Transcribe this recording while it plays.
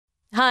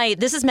Hi,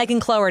 this is Megan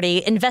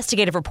Cloherty,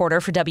 investigative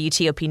reporter for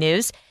WTOP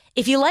News.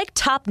 If you like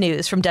top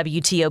news from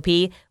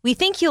WTOP, we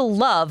think you'll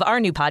love our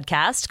new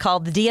podcast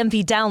called The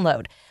DMV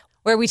Download,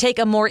 where we take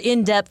a more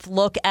in-depth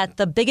look at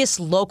the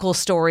biggest local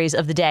stories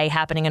of the day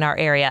happening in our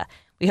area.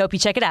 We hope you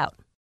check it out.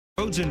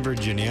 Roads in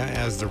Virginia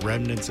as the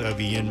remnants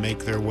of Ian make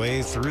their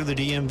way through the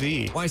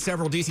DMV. Why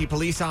several D.C.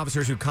 police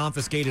officers who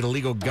confiscated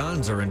illegal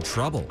guns are in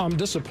trouble. I'm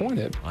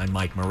disappointed. I'm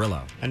Mike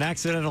Murillo. An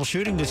accidental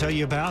shooting to tell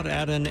you about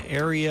at an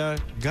area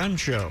gun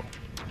show.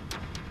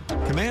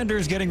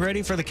 Commanders getting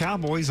ready for the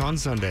Cowboys on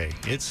Sunday.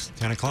 It's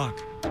 10 o'clock.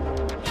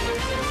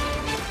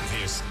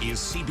 This is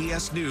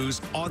CBS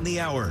News on the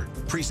Hour,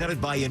 presented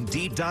by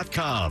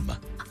Indeed.com.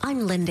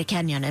 I'm Linda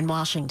Kenyon in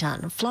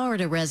Washington.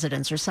 Florida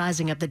residents are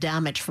sizing up the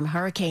damage from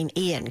Hurricane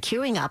Ian,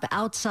 queuing up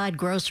outside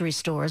grocery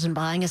stores and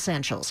buying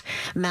essentials.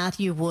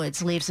 Matthew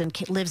Woods lives in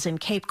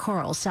Cape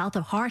Coral, south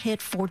of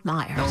hard-hit Fort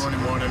Myers. No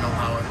running water, no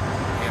power.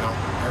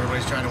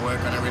 Everybody's trying to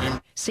work on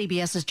everything.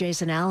 CBS's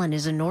Jason Allen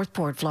is in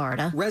Northport,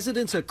 Florida.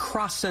 Residents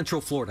across Central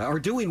Florida are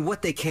doing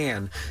what they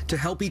can to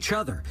help each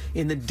other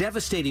in the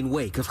devastating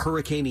wake of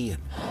Hurricane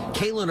Ian.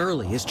 Kaylin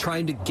Early is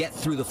trying to get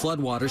through the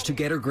floodwaters to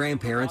get her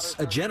grandparents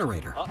a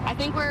generator. I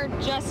think we're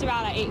just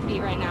about at 8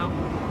 feet right now.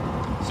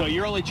 So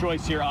your only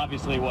choice here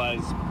obviously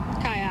was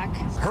kayak.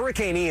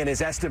 Hurricane Ian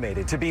is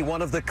estimated to be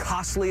one of the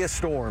costliest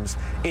storms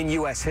in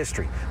U.S.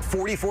 history.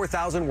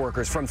 44,000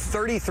 workers from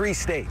 33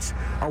 states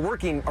are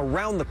working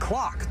around the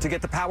clock to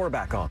get the power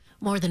back on.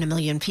 More than 1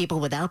 million people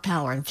without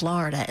power in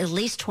Florida, at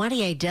least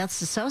 28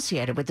 deaths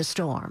associated with the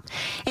storm.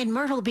 In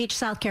Myrtle Beach,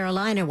 South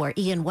Carolina, where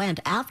Ian went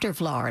after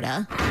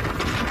Florida,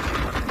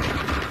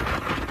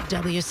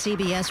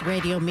 WCBS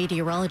radio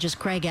meteorologist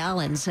Craig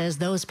Allen says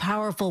those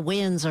powerful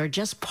winds are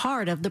just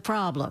part of the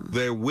problem.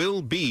 There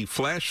will be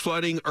flash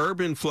flooding,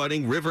 urban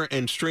flooding, river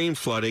and stream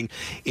flooding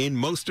in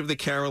most of the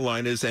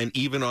Carolinas and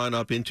even on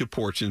up into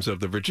portions of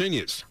the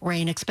Virginias.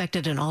 Rain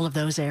expected in all of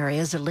those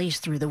areas at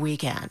least through the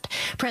weekend.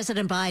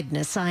 President Biden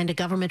has signed a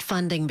government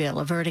funding bill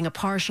averting a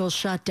partial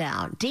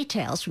shutdown.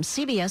 Details from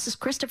CBS's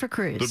Christopher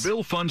Cruz. The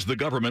bill funds the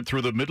government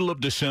through the middle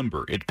of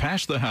December. It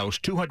passed the House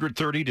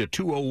 230 to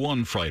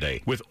 201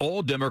 Friday, with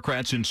all Democrats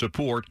in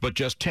support, but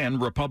just 10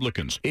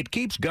 Republicans. It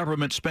keeps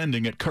government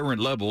spending at current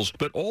levels,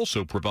 but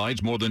also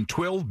provides more than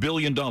 $12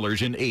 billion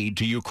in aid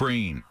to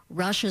Ukraine.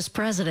 Russia's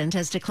president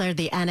has declared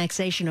the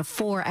annexation of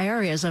 4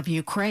 areas of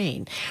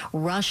Ukraine.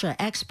 Russia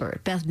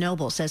expert Beth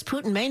Noble says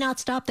Putin may not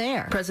stop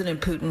there. President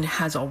Putin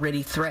has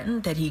already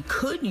threatened that he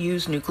could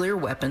use nuclear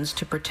weapons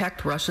to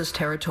protect Russia's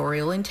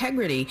territorial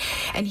integrity,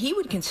 and he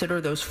would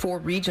consider those 4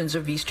 regions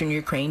of eastern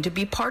Ukraine to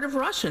be part of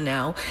Russia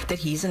now that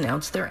he's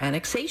announced their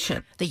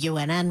annexation. The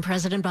UN and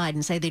President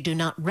Biden say they do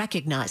not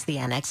recognize the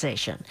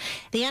annexation.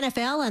 The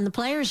NFL and the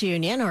Players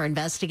Union are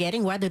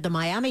investigating whether the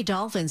Miami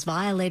Dolphins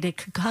violated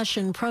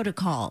concussion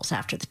protocols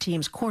after the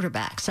team's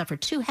quarterback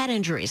suffered 2 head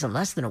injuries in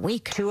less than a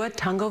week. Tua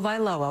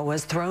Tagovailoa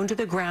was thrown to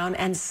the ground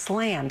and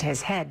slammed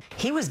his head.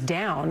 He was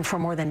down for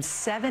more than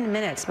 7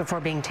 minutes before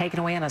being taken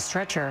away on a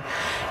stretcher.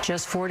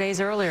 Just 4 days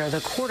earlier,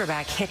 the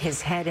quarterback hit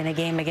his head in a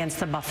game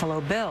against the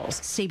Buffalo Bills.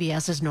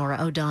 CBS's Nora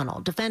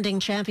O'Donnell. Defending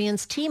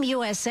champions Team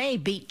USA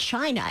beat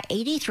China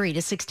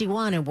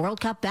 83-61 in World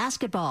Cup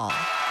basketball.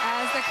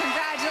 As the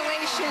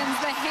congratulations,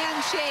 the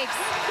handshakes,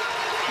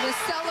 the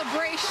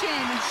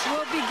celebration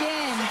will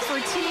begin for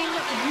Team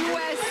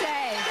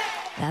USA.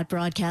 That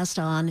broadcast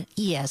on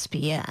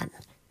ESPN.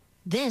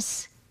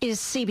 This is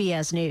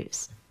CBS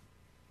News.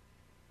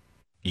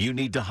 You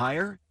need to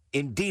hire?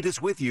 Indeed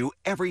is with you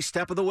every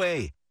step of the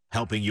way,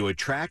 helping you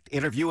attract,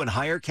 interview, and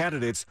hire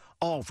candidates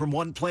all from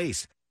one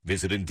place.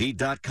 Visit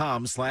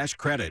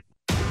Indeed.com/credit.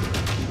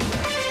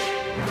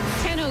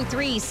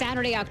 10:03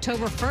 Saturday,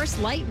 October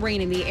 1st. Light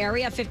rain in the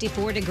area,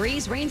 54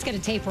 degrees. Rain's going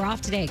to taper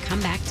off today.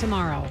 Come back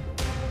tomorrow.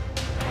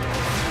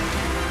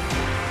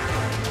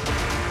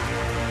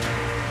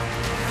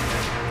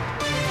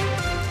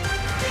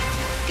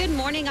 Good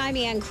morning, I'm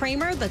Ann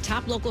Kramer. The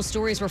top local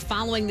stories we're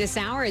following this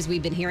hour, as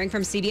we've been hearing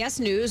from CBS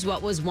News,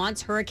 what was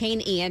once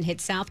Hurricane Ian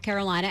hit South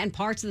Carolina and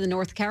parts of the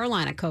North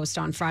Carolina coast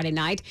on Friday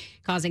night,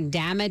 causing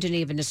damage and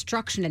even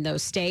destruction in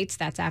those states.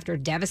 That's after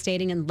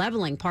devastating and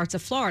leveling parts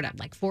of Florida,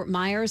 like Fort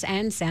Myers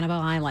and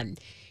Sanibel Island.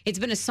 It's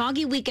been a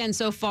soggy weekend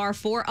so far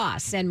for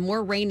us, and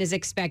more rain is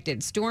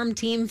expected. Storm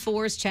Team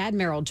 4's Chad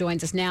Merrill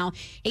joins us now.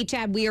 Hey,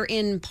 Chad, we are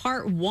in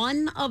part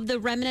 1 of the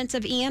remnants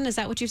of Ian. Is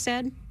that what you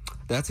said?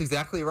 That's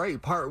exactly right.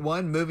 Part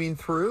 1 moving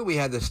through. We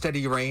had the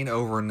steady rain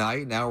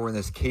overnight. Now we're in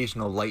this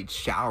occasional light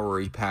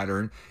showery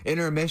pattern.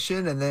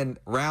 Intermission, and then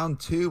round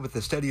 2 with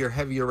the steadier,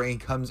 heavier rain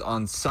comes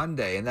on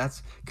Sunday, and that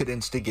could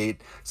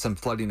instigate some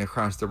flooding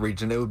across the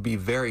region. It would be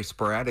very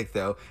sporadic,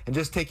 though. And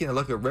just taking a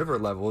look at river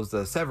levels,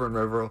 the Severn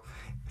River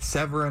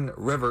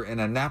in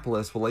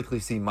Annapolis will likely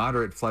see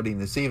moderate flooding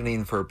this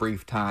evening for a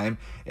brief time,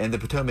 and the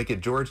Potomac at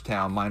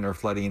Georgetown, minor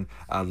flooding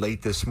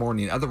late this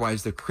morning.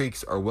 Otherwise, the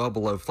creeks are well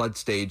below flood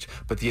stage,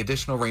 but the additional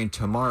additional rain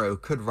tomorrow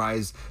could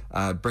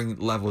bring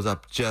levels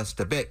up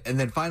just a bit. And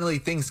then finally,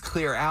 things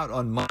clear out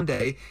on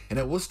Monday, and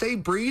it will stay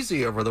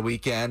breezy over the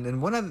weekend.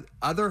 And one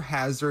other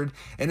hazard,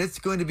 and it's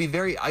going to be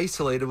very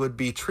isolated, would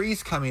be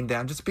trees coming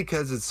down just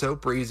because it's so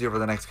breezy over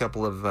the next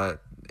couple of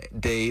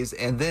days,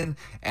 and then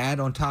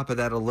add on top of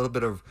that a little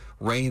bit of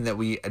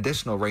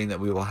additional rain that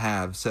we will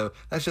have. So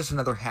that's just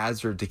another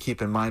hazard to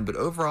keep in mind. But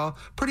overall,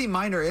 pretty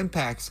minor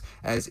impacts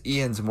as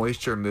Ian's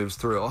moisture moves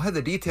through. I'll have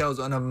the details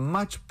on a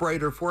much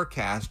brighter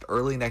forecast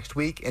early next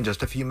week in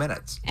just a few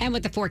minutes. And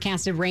with the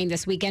forecasted rain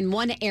this weekend,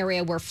 one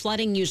area where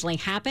flooding usually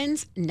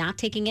happens, not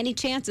taking any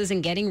chances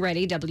and getting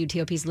ready.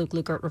 WTOP's Luke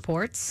Lukert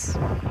reports.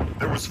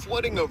 There was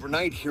flooding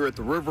overnight here at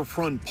the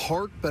Riverfront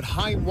Park, but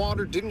high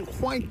water didn't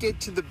quite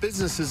get to the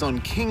businesses on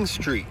King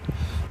Street.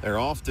 They're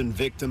often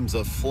victims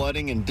of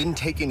flooding and didn't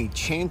take any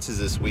chances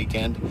this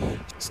weekend.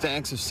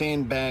 Stacks of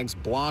sandbags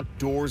blocked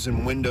doors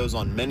and windows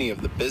on many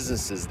of the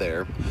businesses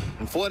there.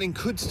 And flooding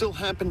could still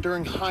happen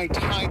during high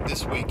tide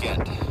this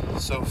weekend.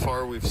 So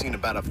far, we've seen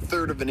about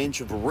 1/3 of an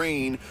inch of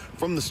rain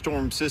from the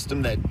storm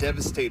system that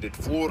devastated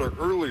Florida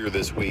earlier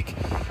this week.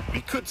 We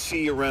could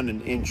see around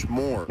an inch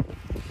more.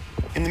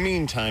 In the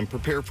meantime,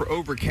 prepare for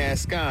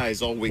overcast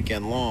skies all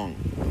weekend long.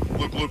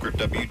 Luke Lukert,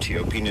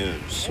 WTOP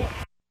News.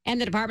 And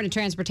the Department of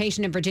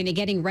Transportation in Virginia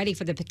getting ready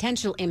for the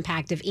potential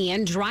impact of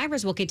Ian.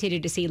 Drivers will continue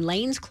to see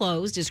lanes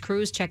closed as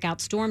crews check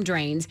out storm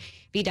drains.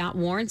 VDOT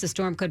warns the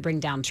storm could bring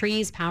down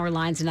trees, power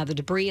lines, and other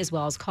debris, as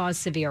well as cause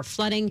severe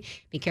flooding.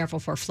 Be careful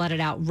for flooded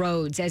out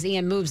roads. As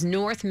Ian moves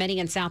north, many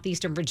in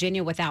southeastern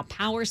Virginia without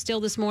power still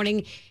this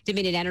morning.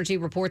 Dominion Energy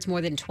reports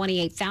more than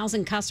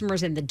 28,000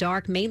 customers in the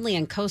dark, mainly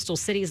in coastal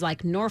cities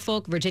like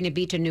Norfolk, Virginia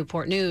Beach, and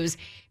Newport News.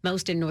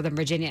 Most in northern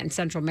Virginia and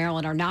central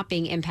Maryland are not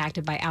being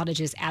impacted by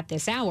outages at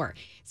this hour.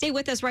 Stay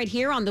with us right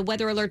here on the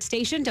Weather Alert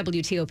Station,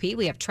 WTOP.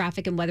 We have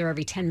traffic and weather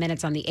every 10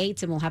 minutes on the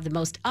 8s, and we'll have the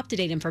most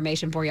up-to-date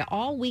information for you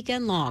all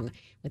weekend long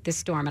with this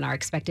storm and our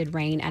expected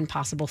rain and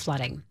possible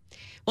flooding.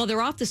 Well,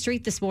 they're off the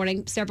street this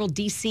morning. Several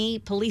D.C.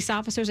 police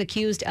officers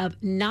accused of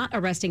not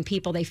arresting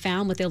people they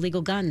found with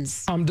illegal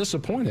guns. I'm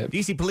disappointed.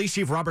 D.C. Police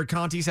Chief Robert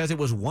Conti says it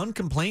was one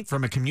complaint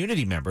from a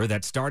community member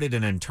that started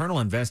an internal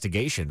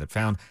investigation that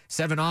found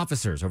 7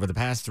 officers over the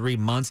past 3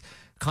 months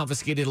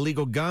confiscated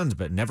illegal guns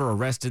but never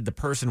arrested the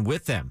person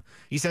with them.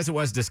 He says it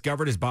was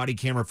discovered as body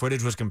camera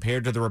footage was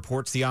compared to the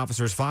reports the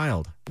officers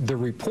filed. The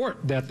report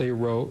that they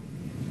wrote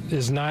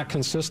is not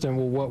consistent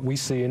with what we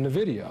see in the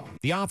video.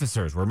 The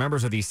officers were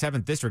members of the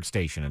 7th District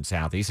Station in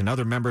Southeast, and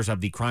other members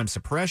of the crime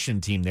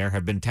suppression team there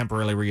have been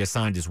temporarily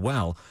reassigned as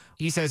well.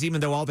 He says even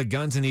though all the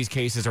guns in these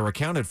cases are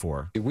accounted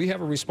for, we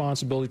have a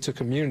responsibility to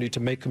community to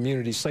make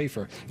communities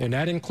safer, and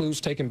that includes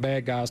taking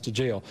bad guys to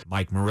jail.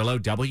 Mike Murillo,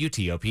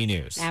 WTOP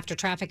News. After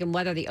traffic and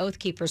weather, the Oath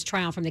Keepers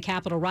trial from the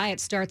Capitol riot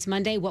starts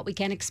Monday. What we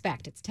can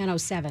expect. It's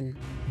 10:07.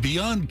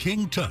 Beyond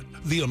King Tut,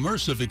 the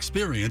immersive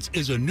experience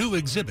is a new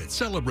exhibit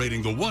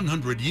celebrating the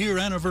 100-year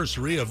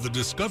anniversary of the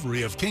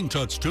discovery of King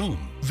Tut's tomb.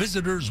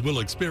 Visitors will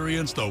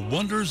experience the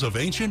wonders of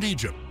ancient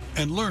Egypt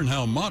and learn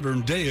how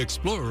modern-day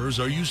explorers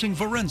are using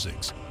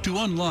forensics to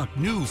unlock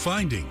new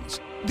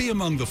findings. Be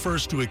among the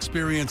first to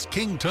experience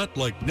King Tut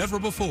like never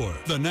before.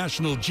 The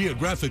National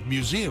Geographic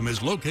Museum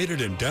is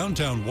located in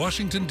downtown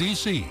Washington,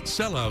 D.C.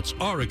 Sellouts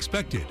are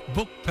expected.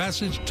 Book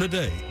passage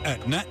today at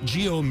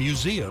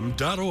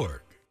natgeomuseum.org.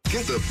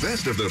 Get the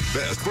best of the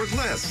best for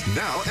less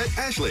now at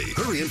Ashley.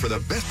 Hurry in for the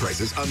best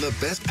prices on the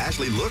best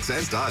Ashley looks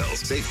and styles.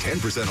 Save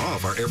 10%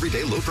 off our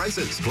everyday low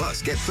prices.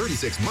 Plus, get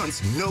 36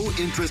 months, no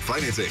interest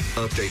financing.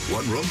 Update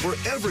one room for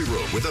every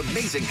room with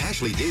amazing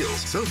Ashley deals.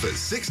 Sofas,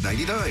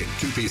 $6.99.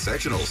 2-piece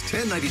sectionals,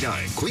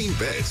 $10.99. Queen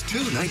beds,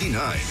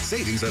 $2.99.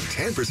 Savings of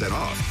 10%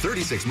 off.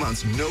 36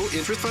 months, no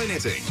interest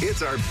financing.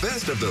 It's our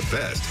best of the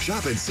best.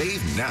 Shop and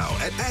save now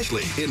at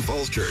Ashley in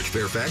Falls Church,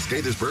 Fairfax,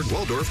 Gaithersburg,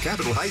 Waldorf,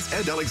 Capitol Heights,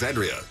 and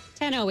Alexandria.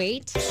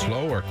 10:08.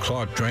 Slow or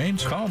clogged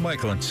drains? Call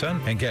Michael & Son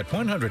and get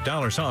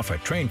 $100 off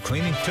at drain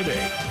cleaning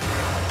today.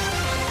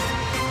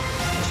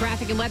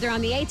 Traffic and weather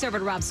on the 8s over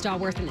to Rob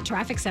Stallworth in the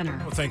traffic center.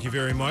 Well, thank you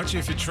very much.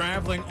 If you're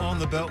traveling on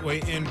the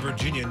Beltway in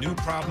Virginia, new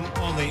problem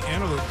on the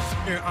Antelope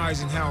near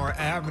Eisenhower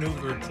Avenue.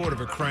 The report of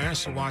a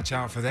crash, so watch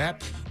out for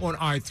that. On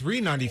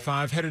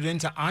I-395, headed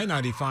into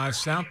I-95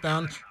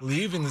 southbound,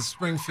 leaving the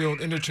Springfield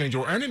interchange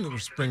or entering the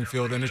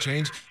Springfield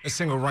interchange. A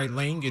single right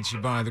lane gets you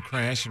by the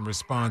crash and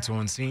response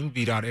on scene.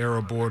 VDOT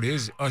Aero Board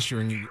is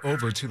ushering you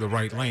over to the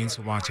right lane,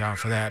 so watch out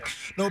for that.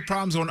 No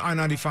problems on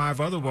I-95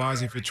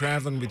 otherwise if you're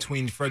traveling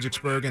between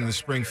Fredericksburg and the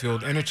Springfield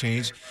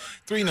interchange.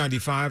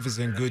 395 is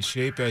in good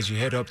shape as you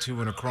head up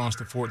to and across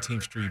the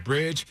 14th Street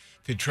Bridge.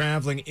 If you're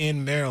traveling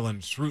in Maryland,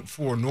 it's Route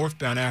 4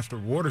 northbound after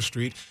Water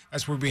Street.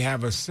 That's where we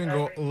have a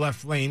single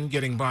left lane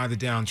getting by the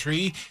down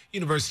tree.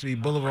 University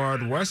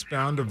Boulevard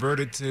westbound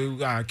diverted to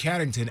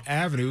Caddington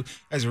Avenue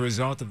as a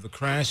result of the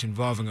crash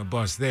involving a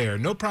bus there.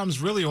 No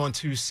problems really on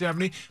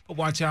 270, but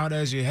watch out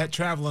as you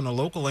travel in the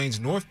local lanes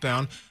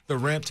northbound, the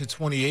ramp to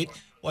 28.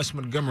 West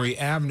Montgomery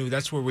Avenue,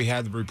 that's where we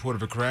had the report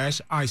of a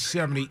crash.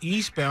 I-70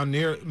 eastbound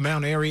near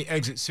Mount Airy,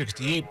 exit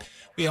 68.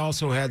 We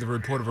also had the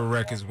report of a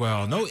wreck as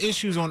well. No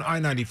issues on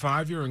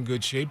I-95. You're in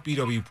good shape.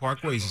 BW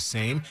Parkway is the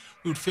same.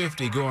 Route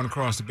 50 going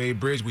across the Bay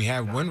Bridge. We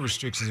have wind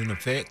restrictions in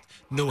effect.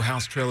 No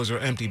house trailers or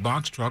empty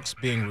box trucks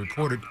being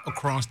reported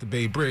across the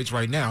Bay Bridge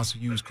right now, so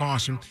use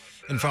caution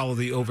and follow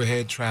the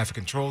overhead traffic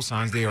control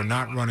signs. They are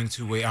not running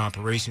two-way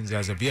operations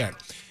as of yet.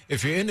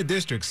 If you're in the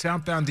district,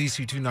 southbound DC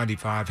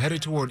 295,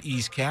 headed toward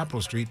East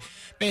Capitol Street,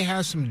 may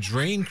have some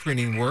drain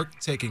cleaning work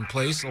taking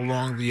place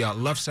along the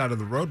left side of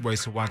the roadway,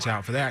 so watch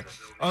out for that.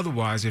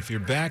 Otherwise, if you're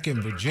back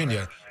in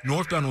Virginia,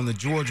 northbound on the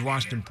George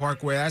Washington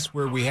Parkway, that's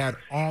where we had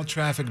all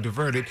traffic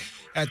diverted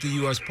at the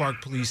U.S.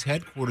 Park Police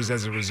Headquarters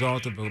as a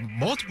result of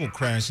multiple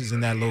crashes in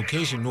that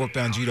location,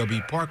 northbound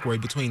GW Parkway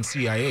between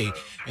CIA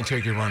and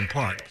Turkey Run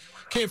Park.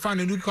 Can't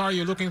find a new car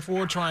you're looking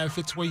for? Try a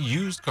Fitzway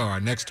used car.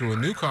 Next to a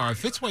new car, a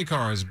Fitzway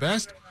car is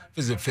best.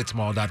 Visit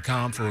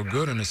fitzmall.com for a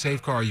good and a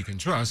safe car you can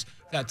trust.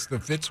 That's the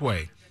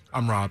Fitzway.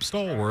 I'm Rob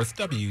Stallworth,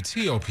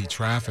 WTOP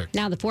Traffic.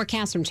 Now the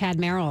forecast from Chad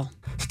Merrill.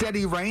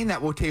 Steady rain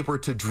that will taper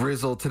to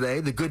drizzle today.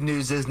 The good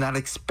news is not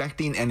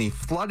expecting any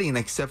flooding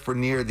except for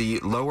near the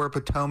lower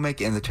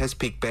Potomac and the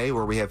Chesapeake Bay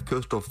where we have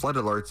coastal flood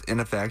alerts in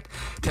effect.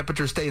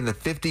 Temperatures stay in the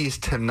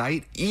 50s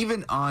tonight.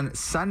 Even on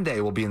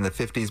Sunday will be in the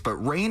 50s, but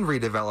rain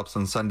redevelops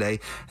on Sunday,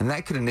 and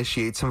that could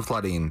initiate some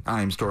flooding.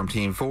 I'm Storm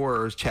Team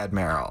 4's Chad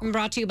Merrill.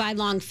 Brought to you by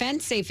Long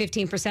Fence. Save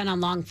 15% on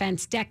Long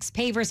Fence decks,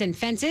 pavers, and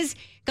fences.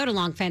 Go to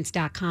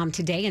longfence.com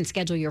today and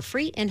schedule your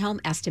free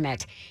in-home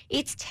estimate.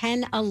 It's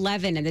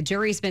 10:11 and the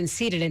jury's been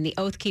seated in the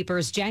Oath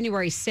Keepers'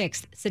 January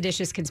 6th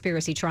seditious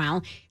conspiracy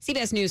trial.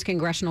 CBS News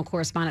congressional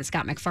correspondent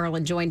Scott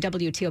McFarland joined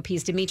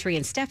WTOP's Dimitri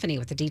and Stephanie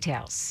with the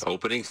details.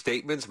 Opening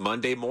statements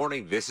Monday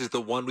morning. This is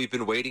the one we've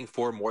been waiting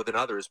for more than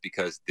others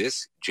because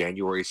this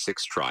January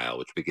 6th trial,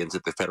 which begins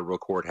at the federal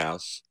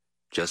courthouse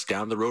just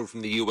down the road from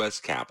the U.S.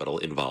 Capitol,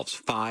 involves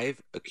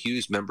 5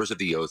 accused members of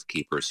the Oath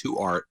Keepers who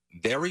are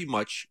very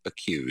much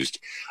accused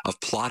of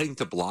plotting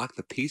to block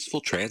the peaceful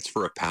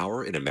transfer of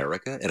power in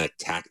America and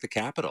attack the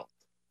Capitol,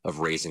 of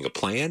raising a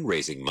plan,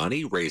 raising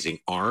money, raising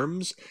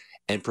arms,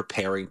 and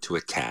preparing to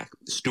attack.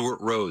 Stuart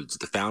Rhodes,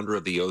 the founder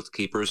of the Oath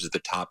Keepers, is the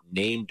top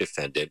named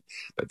defendant,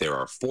 but there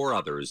are 4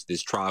 others.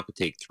 This trial could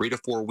take 3 to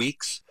 4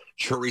 weeks.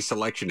 Jury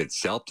selection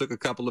itself took a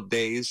couple of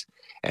days.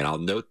 And I'll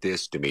note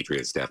this, Dimitri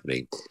and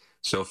Stephanie,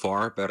 so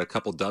far, about a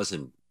couple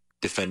dozen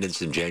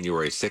defendants in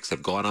January 6th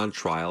have gone on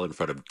trial in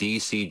front of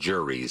D.C.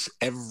 juries.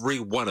 Every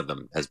one of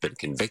them has been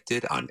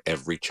convicted on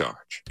every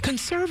charge.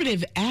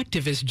 Conservative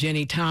activist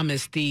Jenny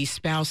Thomas, the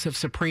spouse of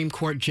Supreme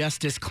Court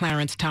Justice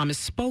Clarence Thomas,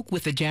 spoke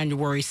with the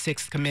January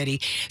 6th committee.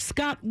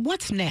 Scott,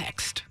 what's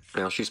next?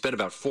 Now, she spent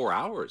about 4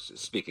 hours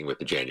speaking with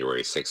the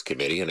January 6th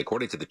committee, and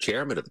according to the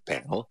chairman of the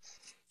panel,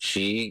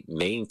 she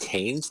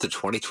maintains the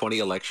 2020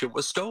 election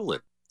was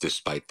stolen,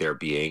 despite there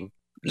being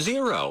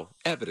zero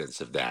evidence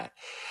of that.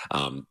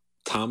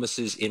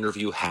 Thomas's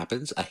interview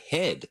happens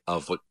ahead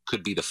of what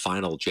could be the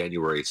final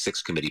January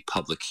 6th committee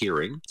public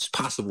hearing. It's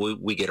possible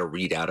we get a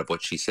readout of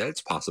what she said.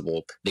 It's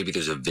possible maybe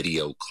there's a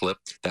video clip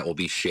that will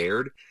be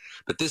shared.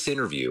 But this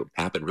interview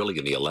happened really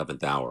in the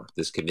 11th hour.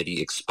 This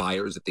committee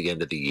expires at the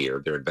end of the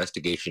year. Their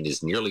investigation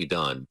is nearly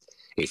done.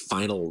 A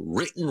final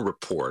written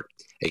report,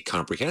 a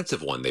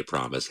comprehensive one, they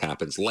promise,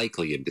 happens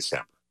likely in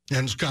December.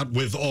 And Scott,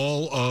 with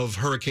all of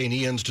Hurricane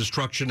Ian's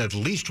destruction, at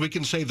least we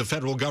can say the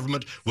federal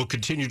government will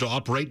continue to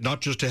operate, not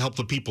just to help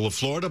the people of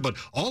Florida, but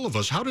all of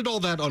us. How did all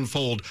that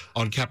unfold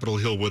on Capitol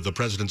Hill with the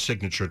president's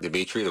signature?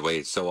 Dimitri, the way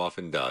it so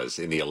often does,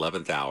 in the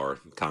 11th hour,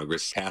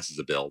 Congress passes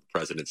a bill, the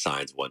president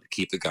signs one to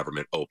keep the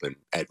government open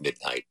at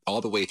midnight,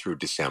 all the way through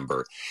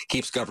December,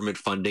 keeps government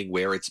funding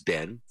where it's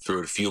been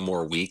through a few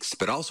more weeks,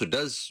 but also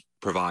does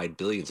provide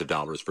billions of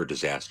dollars for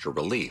disaster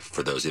relief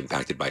for those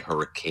impacted by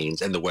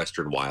hurricanes and the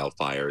western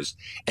wildfires,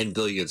 and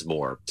billions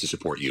more to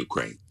support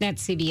Ukraine.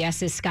 That's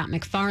CBS's Scott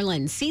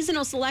McFarland.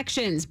 Seasonal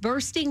selections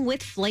bursting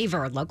with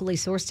flavor. Locally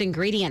sourced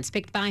ingredients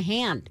picked by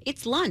hand.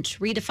 It's lunch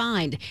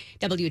redefined.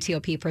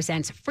 WTOP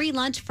presents Free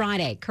Lunch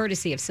Friday,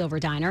 courtesy of Silver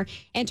Diner.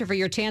 Enter for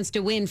your chance to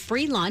win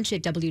free lunch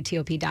at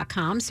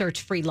WTOP.com.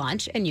 Search Free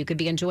Lunch, and you could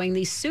be enjoying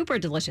these super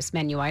delicious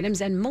menu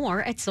items and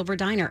more at Silver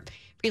Diner.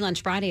 Free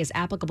Lunch Friday is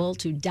applicable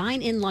to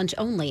dine-in lunch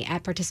only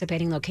at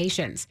participating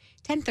locations.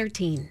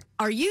 10:13.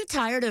 Are you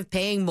tired of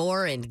paying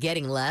more and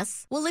getting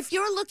less? Well, if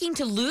you're looking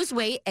to lose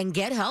weight and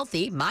get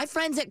healthy, my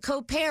friends at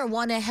Copair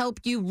want to help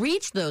you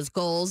reach those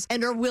goals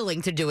and are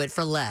willing to do it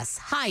for less.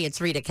 Hi, it's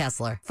Rita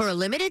Kessler. For a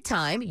limited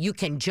time, you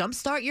can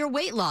jumpstart your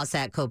weight loss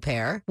at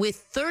Copair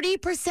with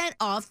 30%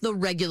 off the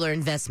regular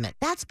investment.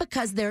 That's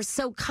because they're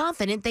so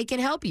confident they can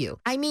help you.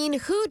 I mean,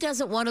 who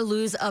doesn't want to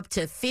lose up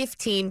to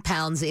 15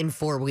 pounds in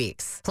 4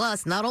 weeks?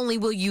 Plus, not only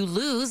will you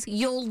lose,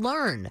 you'll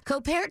learn.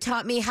 Copair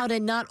taught me how to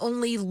not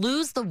only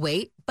lose the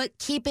weight, but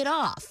keep it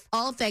off.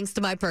 All thanks to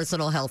my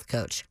personal health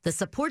coach. The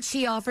support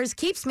she offers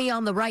keeps me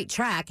on the right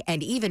track,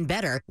 and even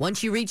better,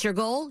 once you reach your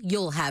goal,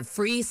 you'll have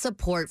free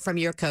support from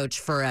your coach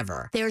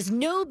forever. There's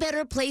no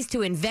better place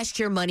to invest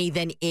your money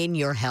than in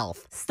your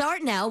health.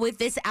 Start now with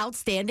this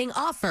outstanding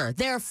offer,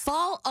 their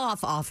Fall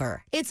Off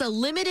offer. It's a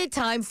limited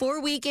time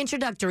 4-week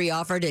introductory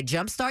offer to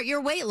jumpstart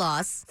your weight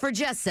loss for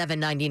just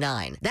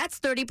 $7.99. That's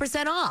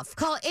 30% off.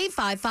 Call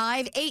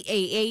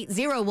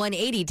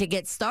 855-888-0180 to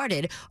get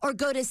started or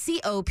go to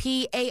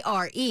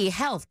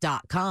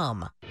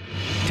COPAREhealth.com.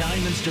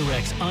 Diamonds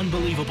Direct's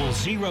unbelievable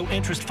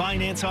zero-interest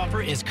finance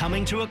offer is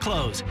coming to a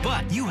close,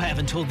 but you have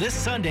until this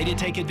Sunday to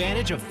take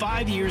advantage of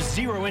 5 years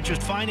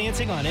zero-interest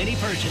financing on any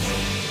purchase.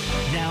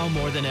 Now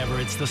more than ever,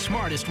 it's the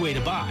smartest way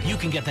to buy. You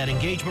can get that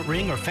engagement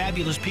ring or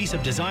fabulous piece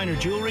of designer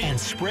jewelry and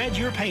spread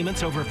your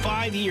payments over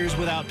 5 years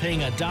without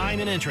paying a dime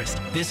in interest.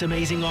 This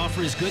amazing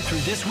offer is good through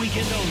this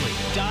weekend only.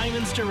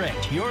 Diamonds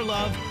Direct, your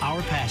love,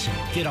 our passion.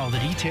 Get all the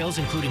details,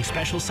 including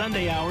special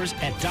Sunday hours,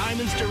 at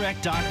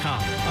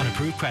diamondsdirect.com on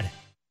approved credit.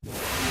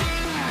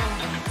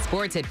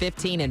 Sports at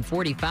 15 and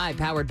 45,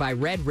 powered by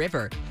Red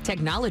River.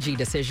 Technology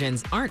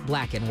decisions aren't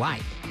black and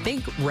white.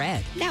 Think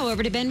red. Now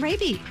over to Ben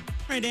Raby.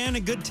 All right, Ann, a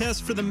good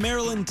test for the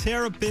Maryland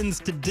Terrapins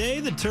today.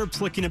 The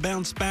Terps looking to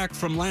bounce back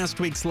from last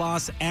week's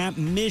loss at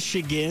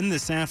Michigan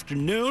this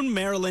afternoon.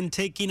 Maryland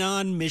taking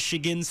on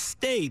Michigan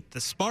State. The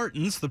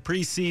Spartans, the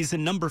preseason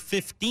number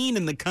 15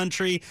 in the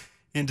country.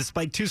 And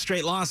despite 2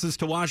 straight losses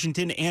to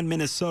Washington and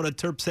Minnesota,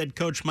 Terps head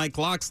coach Mike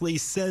Locksley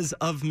says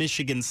of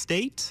Michigan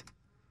State,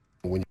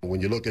 When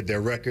you look at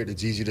their record,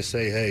 it's easy to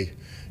say, hey,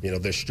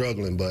 they're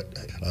struggling, but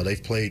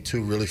they've played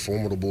 2 really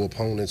formidable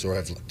opponents or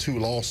have 2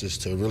 losses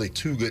to really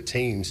 2 good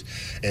teams.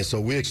 And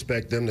so we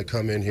expect them to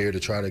come in here to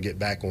try to get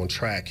back on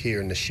track here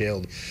in the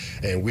Shell.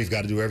 And we've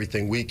got to do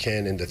everything we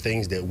can and the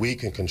things that we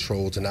can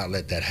control to not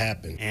let that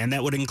happen. And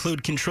that would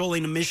include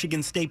controlling a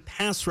Michigan State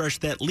pass rush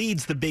that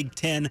leads the Big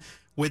Ten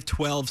with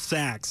 12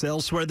 sacks.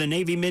 Elsewhere, the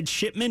Navy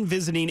midshipmen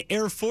visiting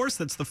Air Force.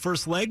 That's the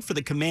first leg for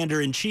the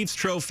Commander-in-Chief's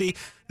trophy.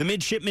 The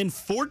midshipmen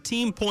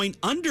 14-point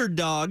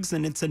underdogs,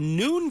 and it's a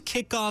noon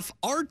kickoff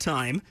our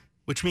time,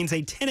 which means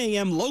a 10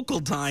 a.m. local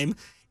time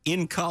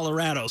in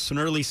Colorado. So an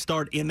early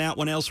start in that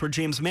one. Elsewhere,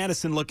 James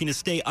Madison looking to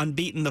stay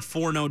unbeaten. The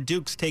 4-0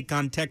 Dukes take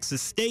on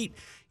Texas State.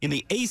 In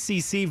the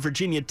ACC,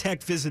 Virginia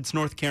Tech visits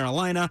North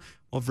Carolina,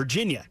 while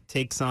Virginia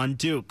takes on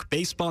Duke.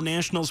 Baseball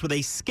Nationals with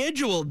a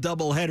scheduled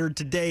doubleheader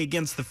today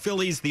against the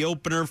Phillies, the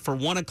opener for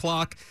 1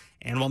 o'clock.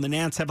 And while the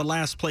Nats have a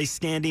last place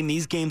standing,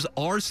 these games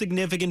are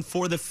significant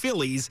for the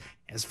Phillies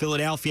as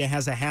Philadelphia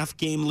has a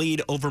half-game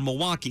lead over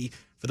Milwaukee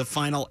for the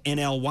final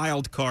NL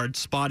wildcard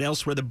spot.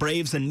 Elsewhere, the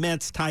Braves and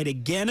Mets tied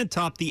again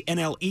atop the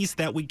NL East.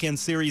 That weekend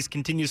series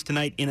continues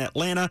tonight in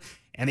Atlanta.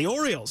 And the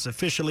Orioles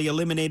officially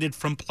eliminated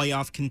from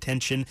playoff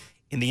contention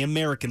in the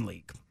American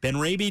League. Ben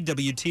Raby,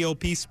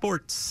 WTOP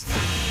Sports.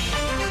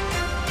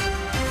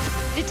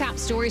 The top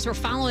stories we're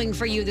following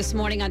for you this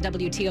morning on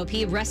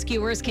WTOP.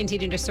 Rescuers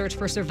continue to search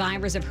for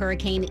survivors of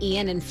Hurricane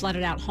Ian and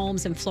flooded out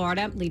homes in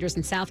Florida. Leaders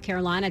in South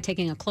Carolina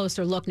taking a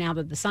closer look now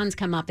that the sun's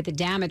come up at the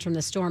damage from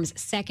the storm's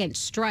second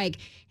strike.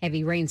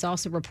 Heavy rains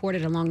also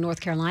reported along North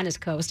Carolina's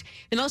coast.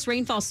 The most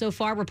rainfall so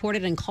far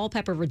reported in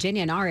Culpeper,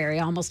 Virginia, in our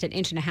area, almost 1.5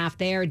 inches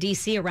there.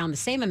 D.C. around the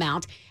same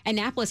amount.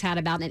 Annapolis had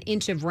about 1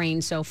 inch of rain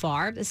so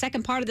far. The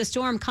second part of the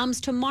storm comes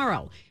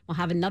tomorrow. We'll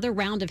have another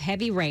round of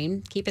heavy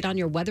rain. Keep it on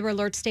your weather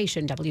alert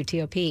station,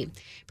 WTOP.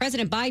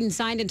 President Biden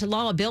signed into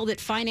law a bill that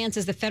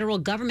finances the federal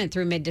government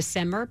through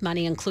mid-December.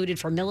 Money included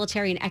for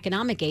military and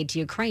economic aid to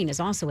Ukraine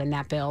is also in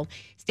that bill.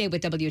 Stay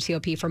with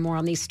WTOP for more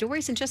on these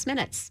stories in just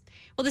minutes.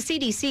 Well, the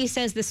CDC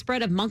says the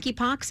spread of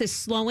monkeypox is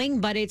slowing,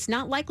 but it's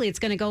not likely it's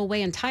going to go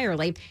away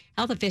entirely.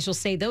 Health officials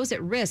say those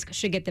at risk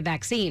should get the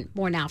vaccine.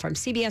 More now from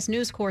CBS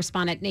News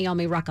correspondent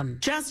Naomi Ruckham.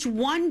 Just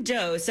 1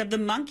 dose of the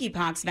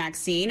monkeypox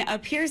vaccine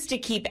appears to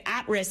keep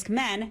at-risk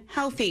men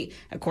healthy,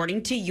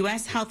 according to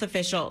U.S. health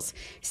officials.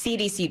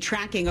 CDC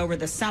tracking over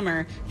the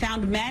summer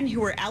found men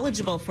who were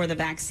eligible for the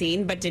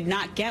vaccine but did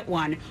not get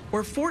one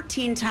were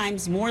 14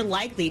 times more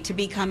likely to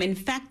become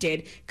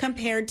infected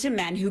compared to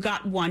men who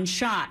got 1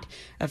 shot.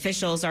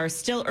 Officials are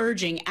still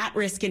urging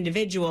at-risk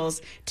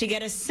individuals to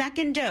get a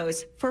second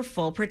dose for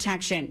full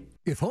protection.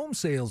 If home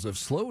sales have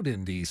slowed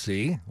in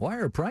D.C., why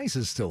are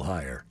prices still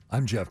higher?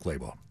 I'm Jeff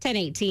Clabaugh.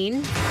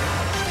 10:18.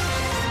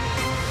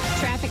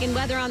 Traffic and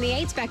weather on the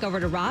 8s. Back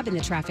over to Rob in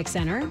the traffic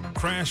center.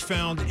 Crash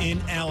found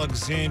in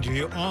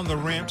Alexandria on the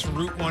ramp to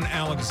Route 1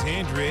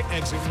 Alexandria,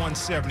 exit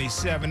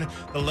 177.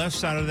 The left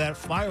side of that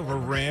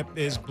flyover ramp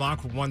is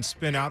blocked with 1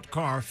 spin-out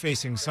car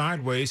facing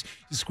sideways.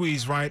 You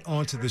squeeze right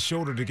onto the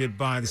shoulder to get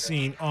by the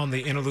scene on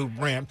the inner loop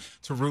ramp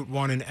to Route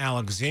 1 in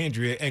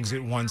Alexandria,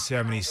 exit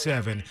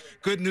 177.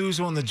 Good news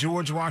on the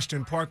George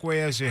Washington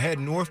Parkway as you head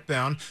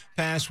northbound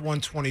past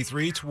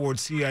 123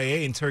 towards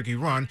CIA and Turkey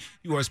Run.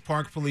 U.S.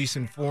 Park Police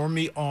inform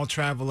me all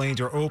travel lanes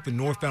are open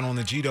northbound on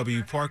the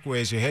GW Parkway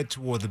as you head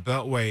toward the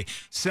Beltway.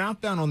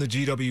 Southbound on the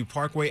GW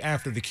Parkway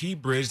after the Key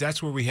Bridge,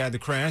 that's where we had the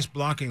crash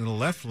blocking the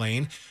left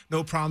lane.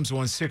 No problems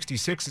on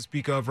 66 to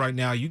speak of right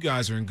now. You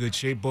guys are in good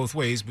shape both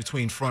ways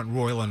between Front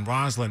Royal and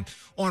Roslyn.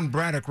 On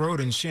Braddock Road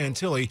in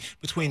Chantilly,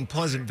 between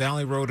Pleasant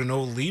Valley Road and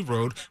Old Lee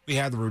Road, we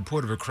had the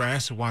report of a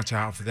crash, so watch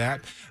out for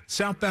that.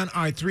 Southbound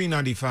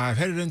I-395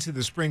 headed into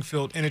the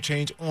Springfield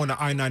interchange on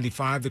the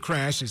I-95. The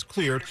crash is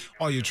cleared.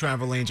 All your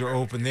travel lanes are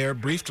open there.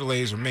 Brief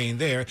delays remain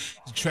there.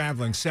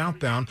 Traveling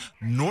southbound,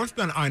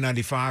 northbound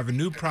I-95, a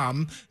new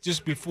problem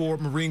just before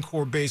Marine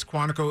Corps Base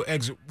Quantico,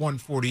 exit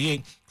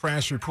 148.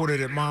 Crash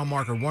reported at mile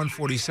marker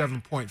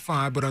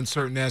 147.5, but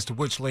uncertain as to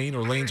which lane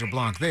or lanes are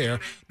blocked there.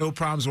 No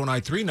problems on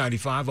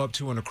I-395 up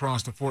to and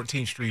across the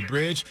 14th Street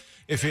Bridge.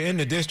 If you're in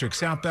the district,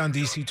 southbound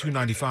DC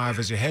 295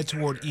 as you head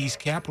toward East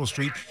Capitol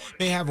Street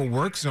may have a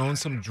work zone,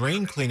 some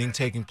drain cleaning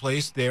taking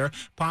place there,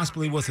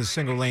 possibly with a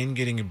single lane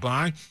getting it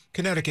by.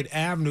 Connecticut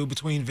Avenue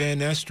between Van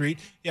Ness Street,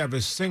 you have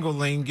a single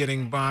lane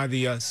getting by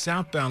the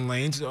southbound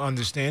lanes.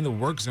 Understand the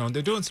work zone.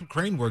 They're doing some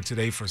crane work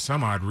today for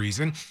some odd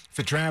reason.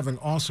 For traveling,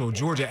 also,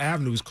 Georgia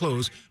Avenue is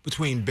closed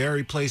between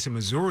Berry Place and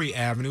Missouri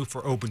Avenue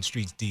for open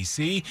streets,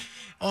 D.C.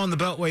 On the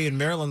Beltway in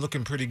Maryland,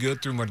 looking pretty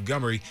good through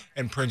Montgomery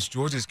and Prince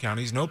George's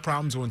counties. No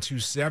problems on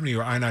 270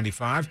 or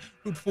I-95.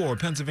 Route 4,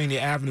 Pennsylvania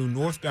Avenue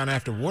northbound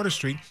after Water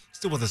Street,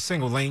 still with a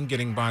single lane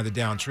getting by the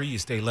down tree. You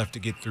stay left to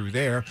get through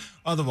there.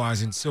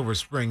 Otherwise, in Silver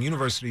Spring,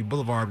 University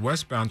Boulevard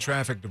westbound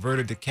traffic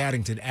diverted to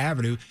Caddington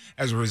Avenue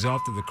as a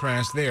result of the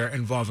crash there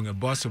involving a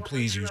bus, so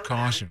please use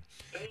caution.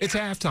 It's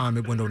halftime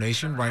at Window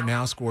Nation. Right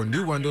now, score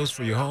new windows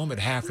for your home at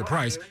half the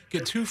price.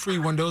 Get 2 free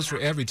windows for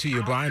every 2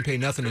 you buy and pay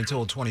nothing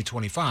until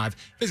 2025.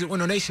 Visit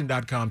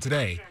windownation.com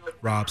today.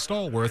 Rob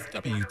Stallworth,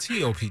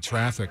 WTOP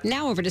Traffic.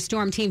 Now over to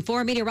Storm Team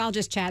 4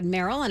 meteorologist Chad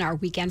Merrill and our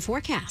weekend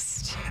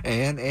forecast.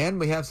 And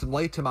we have some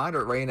light to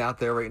moderate rain out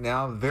there right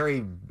now.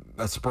 Very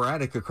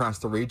sporadic across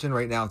the region.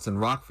 Right now it's in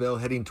Rockville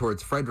heading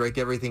towards Frederick.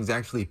 Everything's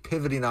actually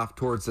pivoting off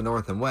towards the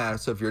north and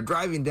west. So if you're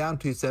driving down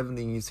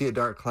 270 and you see a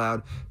dark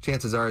cloud,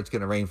 chances are it's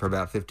going to rain for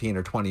about 15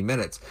 or 20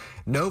 minutes.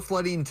 No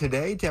flooding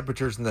today.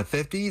 Temperatures in the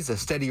 50s. A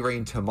steady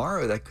rain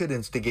tomorrow that could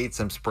instigate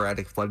some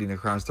sporadic flooding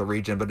across the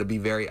region, but it'd be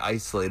very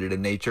isolated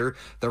in nature.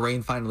 The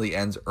rain finally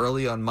ends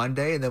early on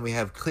Monday, and then we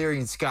have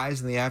clearing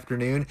skies in the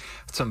afternoon.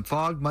 Some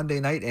fog Monday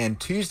night, and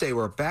Tuesday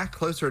we're back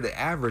closer to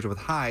average with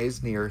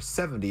highs near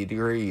 70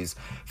 degrees.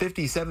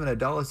 57 at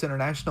Dulles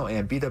International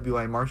and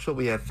BWI Marshall.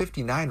 We have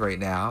 59 right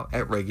now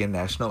at Reagan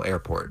National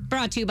Airport.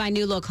 Brought to you by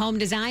New Look Home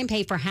Design.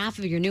 Pay for half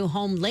of your new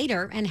home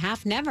later and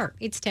half never.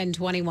 It's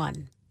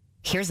 10/21.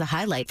 Here's a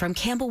highlight from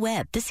Campbell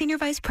Webb, the Senior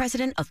Vice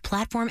President of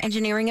Platform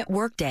Engineering at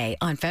Workday,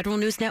 on Federal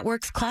News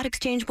Network's Cloud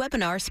Exchange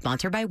webinar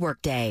sponsored by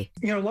Workday.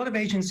 You know, a lot of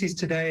agencies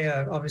today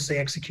are obviously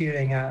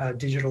executing a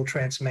digital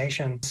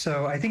transformation.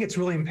 So I think it's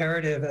really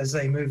imperative as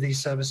they move these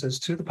services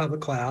to the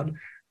public cloud,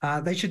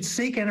 they should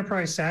seek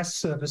enterprise SaaS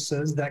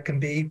services that can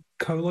be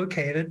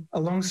co-located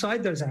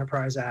alongside those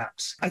enterprise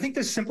apps. I think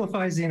this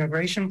simplifies the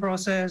integration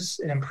process,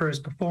 it improves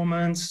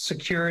performance,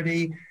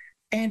 security,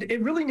 and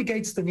it really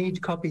negates the need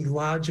to copy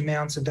large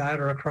amounts of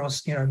data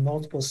across,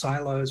 multiple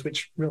silos,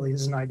 which really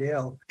isn't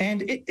ideal.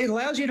 And it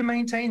allows you to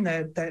maintain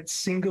that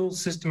single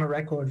system of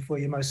record for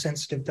your most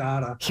sensitive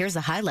data. Here's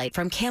a highlight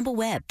from Campbell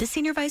Webb, the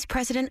Senior Vice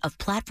President of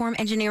Platform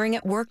Engineering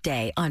at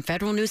Workday, on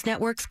Federal News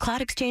Network's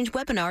Cloud Exchange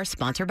webinar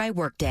sponsored by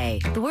Workday.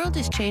 The world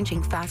is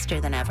changing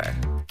faster than ever.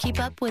 Keep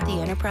up with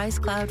the Enterprise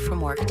Cloud from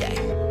Workday.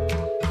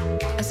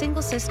 A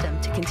single system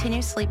to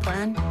continuously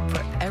plan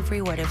for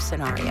every what-if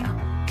scenario.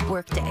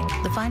 Workday,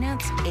 the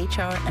finance,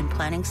 HR, and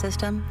planning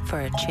system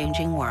for a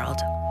changing world.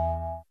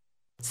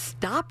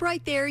 Stop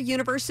right there.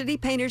 University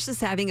Painters is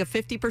having a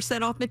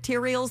 50% off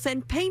materials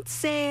and paint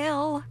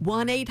sale.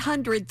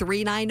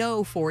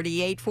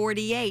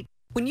 1-800-390-4848.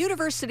 When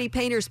University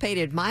Painters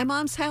painted my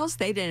mom's house,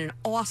 they did an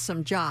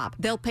awesome job.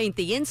 They'll paint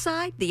the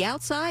inside, the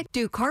outside,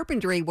 do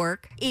carpentry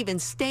work, even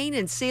stain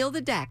and seal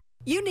the deck.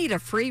 You need a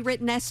free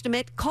written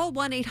estimate? Call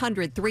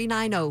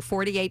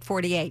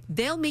 1-800-390-4848.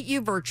 They'll meet you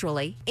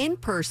virtually, in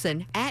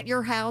person, at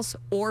your house,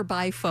 or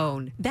by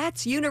phone.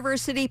 That's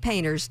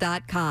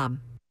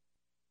universitypainters.com.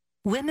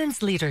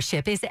 Women's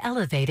leadership is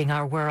elevating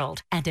our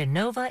world, and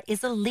Inova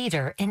is a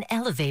leader in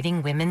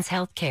elevating women's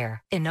health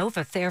care.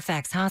 Inova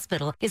Fairfax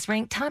Hospital is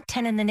ranked top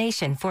 10 in the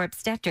nation for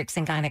obstetrics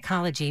and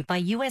gynecology by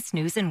U.S.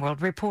 News &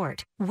 World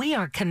Report. We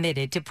are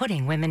committed to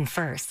putting women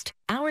first.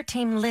 Our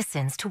team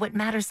listens to what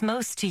matters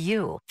most to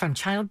you, from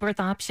childbirth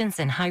options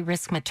and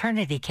high-risk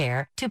maternity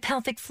care to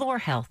pelvic floor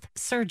health,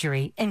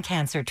 surgery, and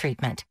cancer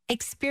treatment.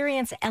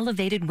 Experience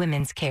elevated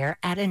women's care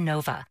at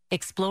Inova.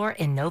 Explore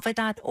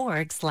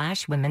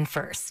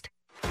Inova.org/womenfirst.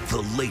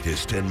 The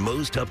latest and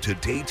most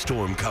up-to-date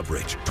storm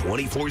coverage,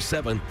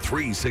 24/7,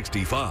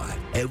 365,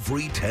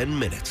 every 10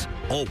 minutes,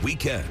 all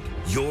weekend.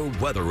 Your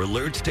weather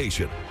alert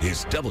station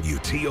is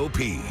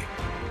WTOP.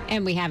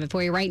 And we have it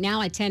for you right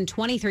now at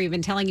 10:23. We've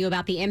been telling you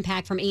about the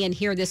impact from Ian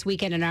here this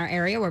weekend in our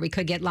area where we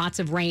could get lots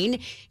of rain.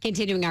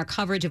 Continuing our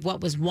coverage of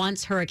what was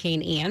once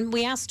Hurricane Ian,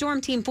 we asked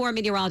Storm Team 4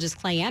 meteorologist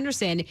Clay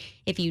Anderson,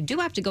 if you do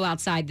have to go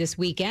outside this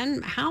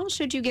weekend, how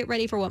should you get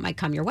ready for what might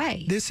come your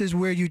way? This is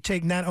where you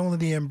take not only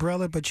the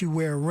umbrella, but you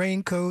wear a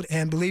raincoat,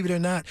 and believe it or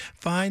not,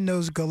 find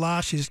those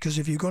galoshes, because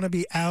if you're going to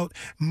be out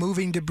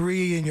moving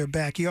debris in your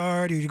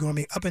backyard or you're going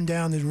to be up and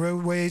down the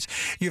roadways,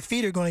 your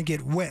feet are going to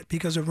get wet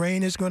because the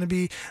rain is going to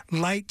be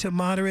light to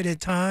moderate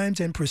at times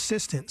and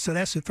persistent. So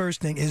that's the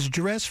first thing, is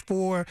dress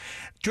for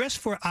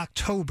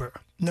October.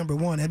 Number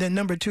one. And then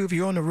number two, if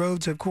you're on the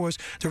roads, of course,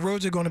 the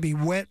roads are going to be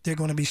wet. They're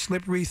going to be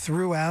slippery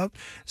throughout.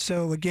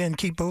 So again,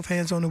 keep both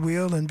hands on the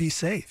wheel and be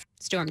safe.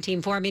 Storm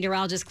Team 4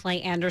 meteorologist Clay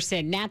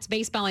Anderson. Nats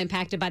baseball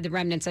impacted by the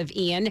remnants of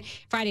Ian.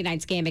 Friday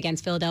night's game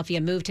against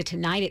Philadelphia moved to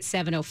tonight at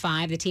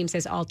 7:05. The team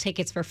says all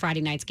tickets for Friday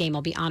night's game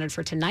will be honored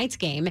for tonight's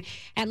game.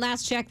 At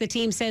last check, the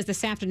team says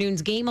this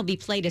afternoon's game will be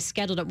played as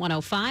scheduled at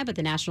 1:05, but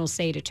the Nationals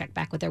say to check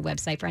back with their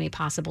website for any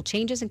possible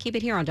changes and keep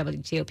it here on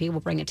WTOP. We'll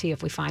bring it to you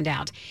if we find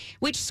out.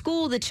 Which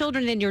school the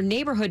children in your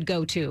neighborhood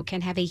go to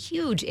can have a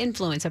huge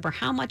influence over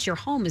how much your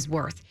home is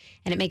worth,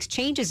 and it makes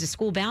changes to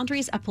school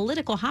boundaries a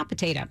political hot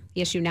potato.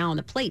 The issue now on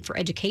the plate for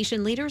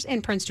education leaders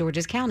in Prince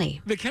George's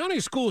County. The county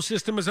school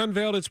system has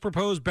unveiled its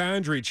proposed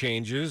boundary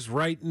changes.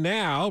 Right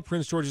now,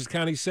 Prince George's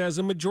County says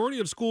a majority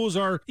of schools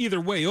are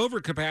either way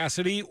over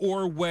capacity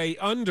or way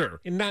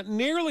under, and not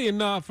nearly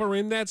enough are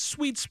in that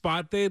sweet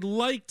spot they'd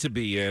like to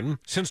be in.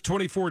 Since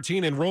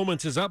 2014,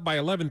 enrollment is up by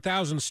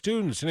 11,000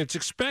 students, and it's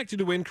expected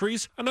to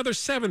increase another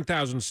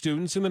 7,000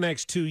 students in the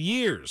next 2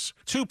 years.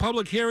 2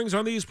 public hearings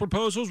on these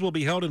proposals will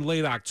be held in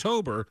late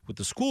October, with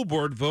the school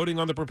board voting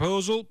on the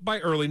proposal by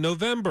early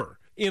November.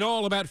 In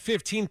all, about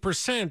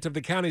 15% of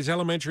the county's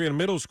elementary and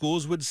middle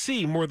schools would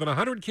see more than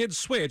 100 kids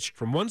switch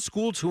from one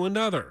school to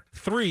another.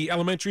 3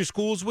 elementary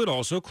schools would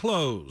also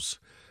close.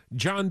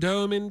 John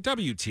Doman,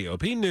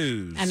 WTOP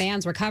News. A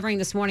man's recovering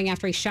this morning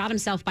after he shot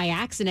himself by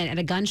accident at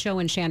a gun show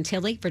in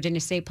Chantilly.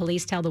 Virginia State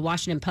Police tell the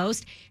Washington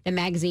Post the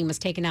magazine was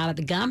taken out of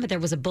the gun, but there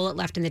was a bullet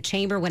left in the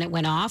chamber when it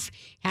went off.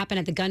 Happened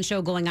at the gun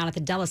show going on at the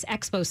Dulles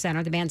Expo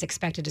Center. The man's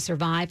expected to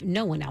survive.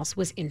 No one else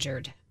was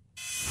injured.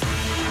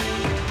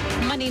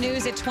 Money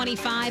news at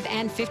 25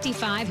 and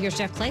 55. Here's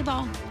Jeff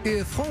Clayball.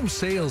 If home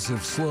sales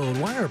have slowed,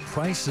 why are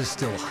prices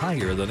still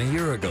higher than a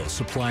year ago?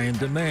 Supply and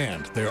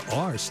demand. There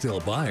are still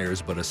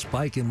buyers, but a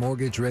spike in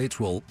mortgage rates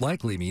will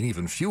likely mean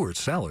even fewer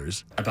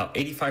sellers. About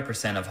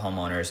 85% of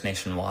homeowners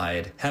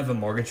nationwide have a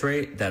mortgage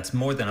rate that's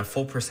more than a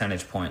full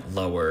percentage point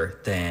lower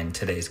than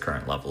today's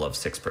current level of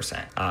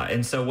 6%.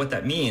 And so what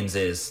that means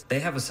is they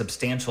have a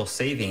substantial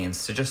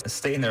savings to just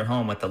stay in their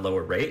home with the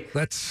lower rate.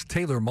 That's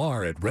Taylor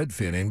Marr at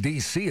Redfin. In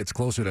D.C., it's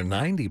closer to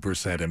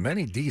 90%, and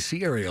many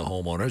D.C. area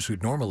homeowners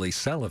who'd normally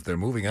sell if they're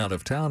moving out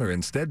of town are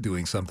instead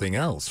doing something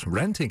else,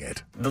 renting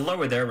it. The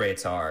lower their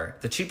rates are,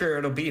 the cheaper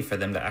it'll be for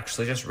them to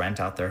actually just rent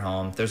out their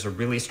home. There's a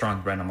really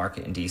strong rental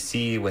market in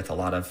D.C. with a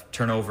lot of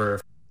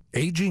turnover.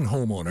 Aging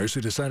homeowners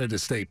who decided to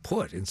stay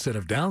put instead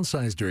of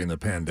downsize during the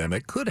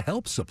pandemic could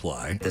help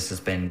supply. This has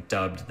been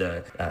dubbed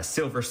the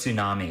silver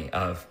tsunami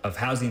of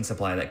housing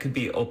supply that could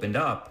be opened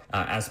up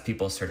as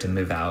people start to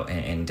move out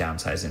and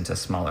downsize into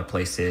smaller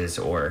places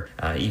or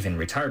even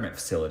retirement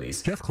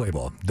facilities. Jeff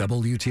Clayball,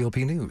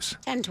 WTOP News.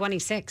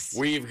 10:26.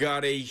 We've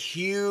got a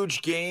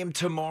huge game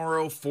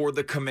tomorrow for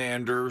the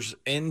Commanders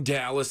in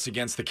Dallas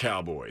against the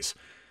Cowboys.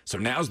 So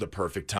now's the perfect time